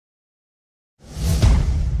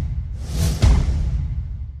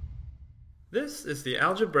This is the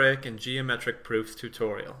Algebraic and Geometric Proofs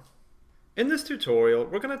tutorial. In this tutorial,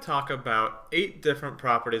 we're going to talk about 8 different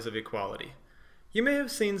properties of equality. You may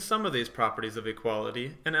have seen some of these properties of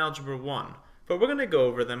equality in Algebra 1, but we're going to go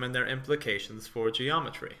over them and their implications for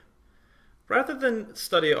geometry. Rather than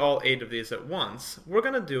study all 8 of these at once, we're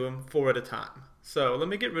going to do them 4 at a time. So let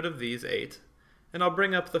me get rid of these 8, and I'll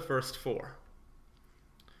bring up the first 4.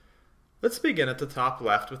 Let's begin at the top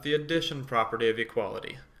left with the addition property of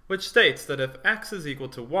equality, which states that if x is equal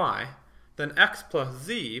to y, then x plus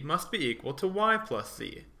z must be equal to y plus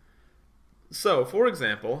z. So, for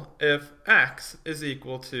example, if x is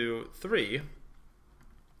equal to 3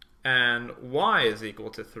 and y is equal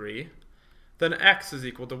to 3, then x is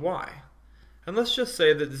equal to y. And let's just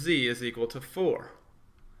say that z is equal to 4.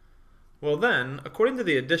 Well then, according to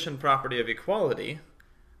the addition property of equality,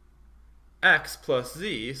 x plus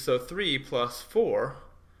z, so 3 plus 4,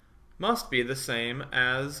 must be the same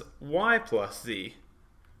as y plus z,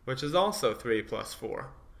 which is also 3 plus 4.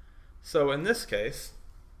 So in this case,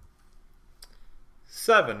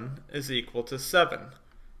 7 is equal to 7.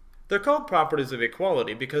 They're called properties of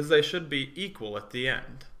equality because they should be equal at the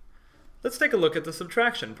end. Let's take a look at the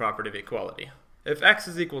subtraction property of equality. If x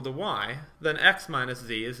is equal to y, then x minus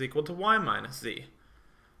z is equal to y minus z.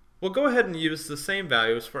 We'll go ahead and use the same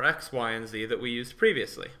values for x, y, and z that we used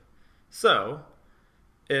previously. So,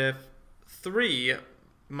 if 3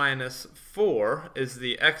 minus 4 is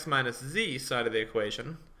the x minus z side of the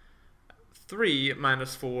equation, 3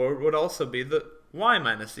 minus 4 would also be the y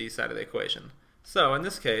minus z side of the equation. So in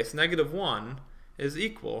this case, negative 1 is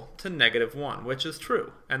equal to negative 1, which is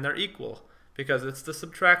true, and they're equal because it's the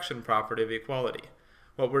subtraction property of equality.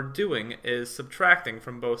 What we're doing is subtracting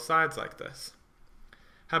from both sides like this.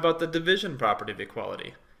 How about the division property of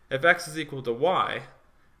equality? If x is equal to y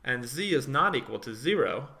and z is not equal to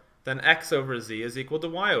 0, then x over z is equal to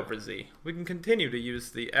y over z. We can continue to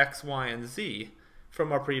use the x, y, and z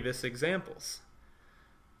from our previous examples.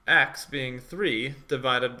 X being 3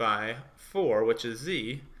 divided by 4, which is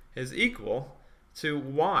z, is equal to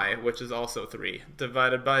y, which is also 3,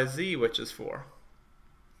 divided by z, which is 4.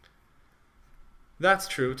 That's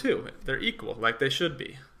true too. They're equal, like they should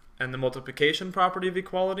be. And the multiplication property of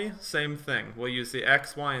equality, same thing. We'll use the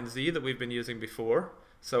x, y, and z that we've been using before.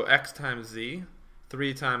 So x times z,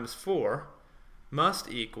 3 times 4, must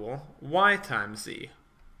equal y times z,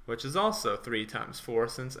 which is also 3 times 4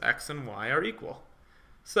 since x and y are equal.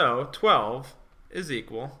 So 12 is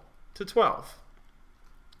equal to 12.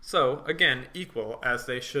 So again, equal as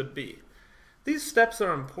they should be. These steps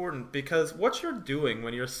are important because what you're doing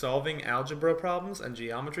when you're solving algebra problems and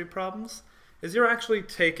geometry problems is you're actually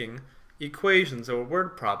taking equations or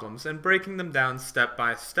word problems and breaking them down step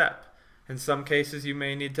by step. In some cases, you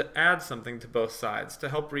may need to add something to both sides to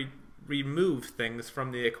help remove things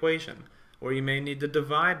from the equation, or you may need to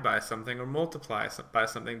divide by something or multiply by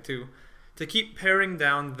something to keep paring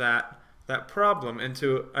down that problem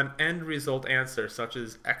into an end result answer, such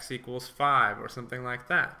as x equals 5 or something like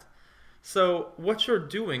that. So what you're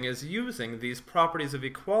doing is using these properties of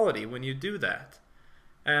equality when you do that.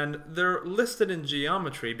 And they're listed in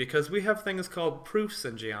geometry because we have things called proofs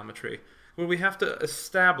in geometry, where we have to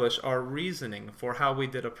establish our reasoning for how we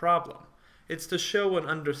did a problem. It's to show an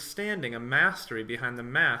understanding, a mastery behind the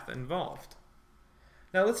math involved.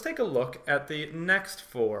 Now let's take a look at the next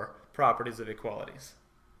 4 properties of equalities.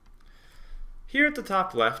 Here at the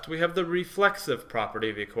top left, we have the reflexive property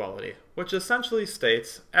of equality, which essentially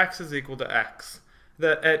states x is equal to x,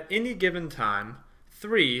 that at any given time,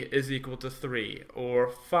 3 is equal to 3, or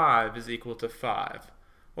 5 is equal to 5.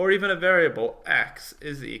 Or even a variable x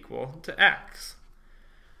is equal to x.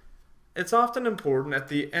 It's often important at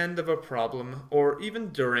the end of a problem, or even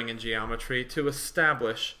during in geometry, to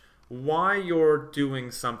establish why you're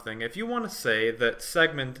doing something. If you want to say that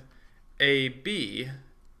segment AB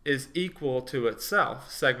is equal to itself,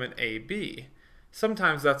 segment AB,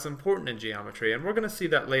 sometimes that's important in geometry, and we're going to see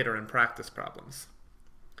that later in practice problems.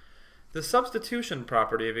 The substitution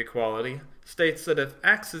property of equality states that if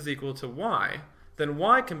x is equal to y, then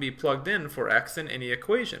y can be plugged in for x in any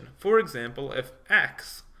equation. For example, if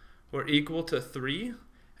x were equal to 3,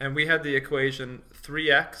 and we had the equation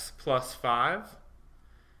 3x plus 5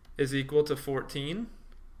 is equal to 14,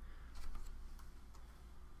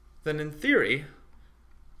 then in theory,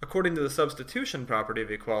 according to the substitution property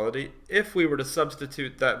of equality, if we were to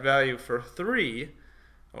substitute that value for 3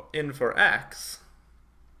 in for x,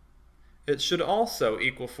 it should also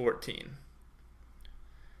equal 14.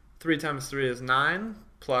 3 times 3 is 9,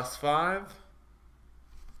 plus 5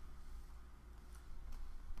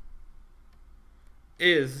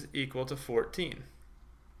 is equal to 14,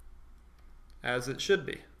 as it should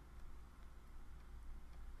be.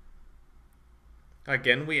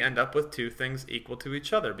 Again, we end up with two things equal to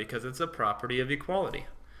each other because it's a property of equality.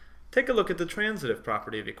 Take a look at the transitive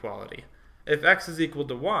property of equality. If x is equal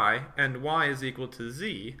to y and y is equal to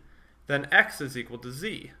z, then x is equal to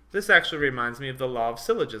z. This actually reminds me of the law of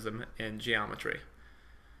syllogism in geometry.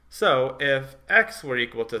 So if x were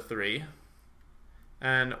equal to 3,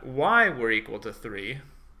 and y were equal to 3,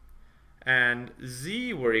 and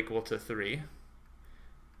z were equal to 3,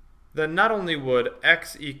 then not only would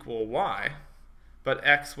x equal y, but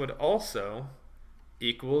x would also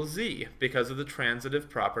equal z because of the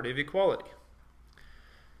transitive property of equality.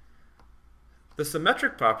 The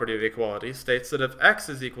symmetric property of equality states that if x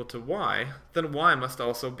is equal to y, then y must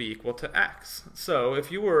also be equal to x. So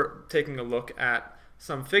if you were taking a look at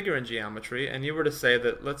some figure in geometry and you were to say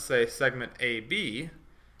that, let's say, segment AB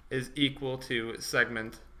is equal to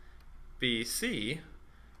segment BC,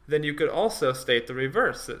 then you could also state the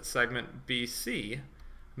reverse, that segment BC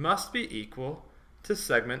must be equal to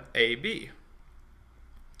segment AB.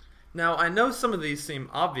 Now, I know some of these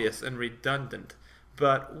seem obvious and redundant,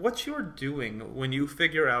 but what you're doing when you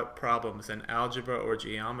figure out problems in algebra or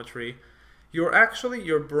geometry,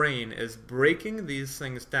 your brain is breaking these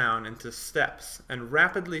things down into steps and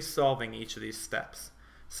rapidly solving each of these steps.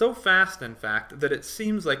 So fast, in fact, that it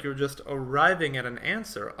seems like you're just arriving at an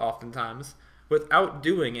answer oftentimes without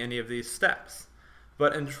doing any of these steps.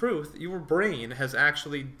 But in truth, your brain has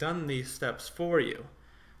actually done these steps for you.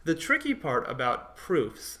 The tricky part about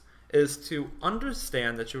proofs is to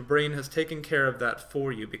understand that your brain has taken care of that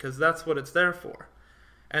for you, because that's what it's there for.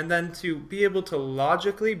 And then to be able to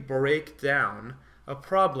logically break down a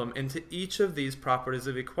problem into each of these properties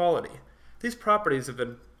of equality. These properties have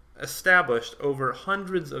been established over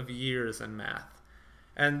hundreds of years in math.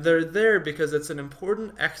 And they're there because it's an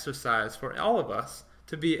important exercise for all of us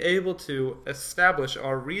to be able to establish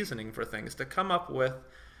our reasoning for things, to come up with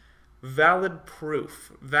valid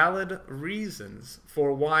proof, valid reasons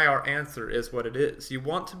for why our answer is what it is. You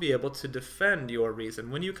want to be able to defend your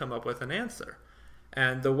reason when you come up with an answer.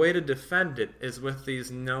 And the way to defend it is with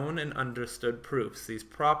these known and understood proofs, these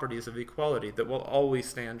properties of equality that will always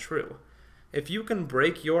stand true. If you can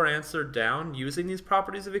break your answer down using these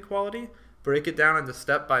properties of equality, break it down into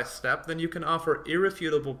step by step, then you can offer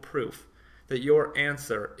irrefutable proof that your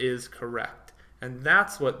answer is correct. And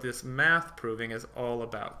that's what this math proving is all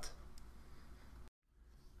about.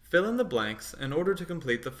 Fill in the blanks in order to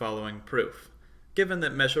complete the following proof. Given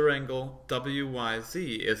that measure angle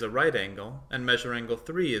WYZ is a right angle and measure angle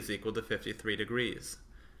 3 is equal to 53 degrees.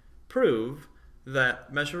 Prove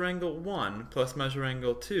that measure angle 1 plus measure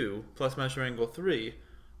angle 2 plus measure angle 3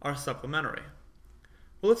 are supplementary.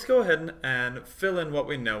 Well, let's go ahead and fill in what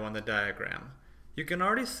we know on the diagram. You can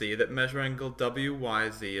already see that measure angle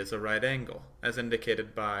WYZ is a right angle, as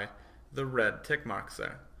indicated by the red tick marks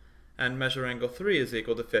there. And measure angle 3 is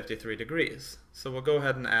equal to 53 degrees. So we'll go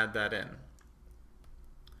ahead and add that in.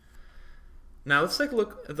 Now let's take a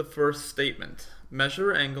look at the first statement.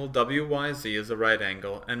 Measure angle WYZ is a right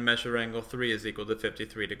angle, and measure angle 3 is equal to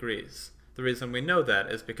 53 degrees. The reason we know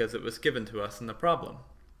that is because it was given to us in the problem.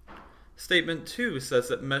 Statement 2 says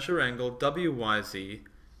that measure angle WYZ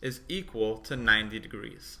is equal to 90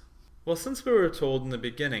 degrees. Well, since we were told in the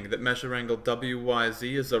beginning that measure angle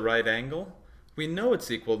WYZ is a right angle, we know it's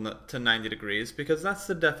equal to 90 degrees because that's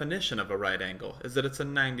the definition of a right angle, is that it's a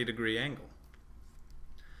 90-degree angle.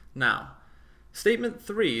 Now, statement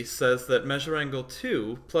 3 says that measure angle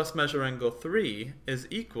 2 plus measure angle 3 is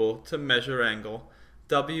equal to measure angle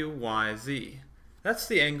WYZ. That's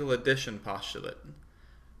the angle addition postulate.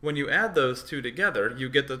 When you add those two together, you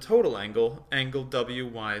get the total angle, angle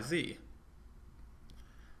WYZ.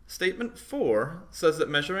 Statement 4 says that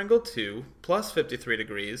measure angle 2 plus 53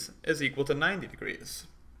 degrees is equal to 90 degrees.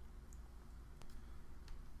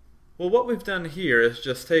 Well, what we've done here is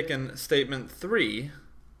just taken statement 3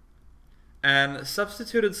 and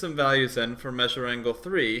substituted some values in for measure angle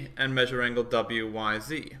 3 and measure angle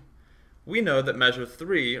WYZ. We know that measure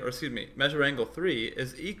angle 3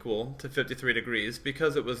 is equal to 53 degrees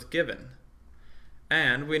because it was given.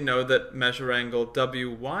 And we know that measure angle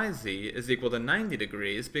WYZ is equal to 90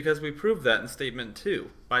 degrees because we proved that in statement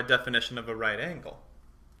 2 by definition of a right angle.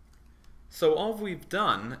 So all we've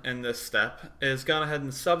done in this step is gone ahead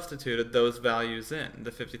and substituted those values in,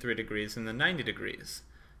 the 53 degrees and the 90 degrees.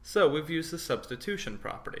 So we've used the substitution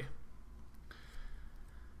property.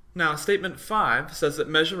 Now statement 5 says that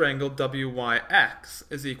measure angle WYX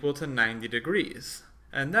is equal to 90 degrees.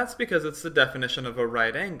 And that's because it's the definition of a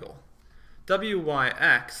right angle.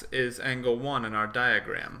 WYX is angle 1 in our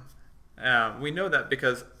diagram. We know that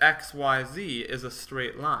because XYZ is a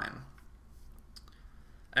straight line.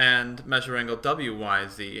 And measure angle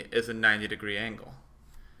WYZ is a 90-degree angle.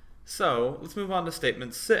 So let's move on to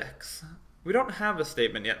statement 6. We don't have a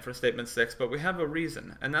statement yet for statement 6, but we have a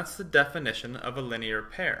reason, and that's the definition of a linear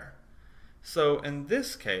pair. So in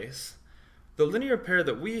this case, the linear pair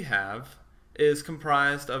that we have is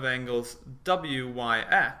comprised of angles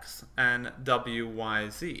WYX and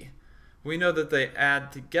WYZ. We know that they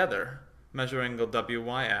add together measure angle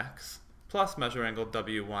WYX plus measure angle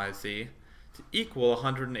WYZ to equal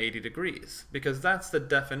 180 degrees, because that's the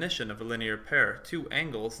definition of a linear pair, two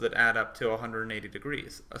angles that add up to 180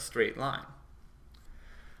 degrees, a straight line.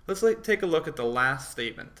 Let's take a look at the last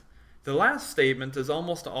statement. The last statement is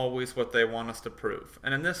almost always what they want us to prove,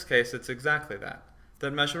 and in this case it's exactly that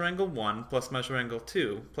measure angle 1 plus measure angle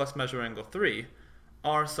 2 plus measure angle 3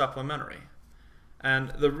 are supplementary. And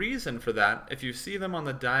the reason for that, if you see them on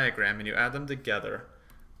the diagram and you add them together,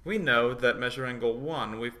 we know that measure angle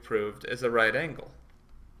 1 we've proved is a right angle.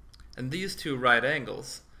 And these two right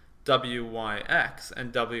angles, WYX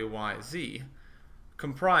and WYZ,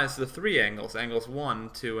 comprise the three angles, angles 1,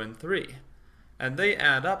 2, and 3. And they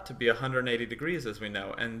add up to be 180 degrees, as we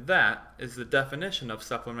know, and that is the definition of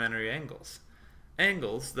supplementary angles.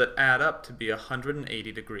 Angles that add up to be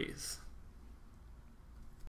 180 degrees.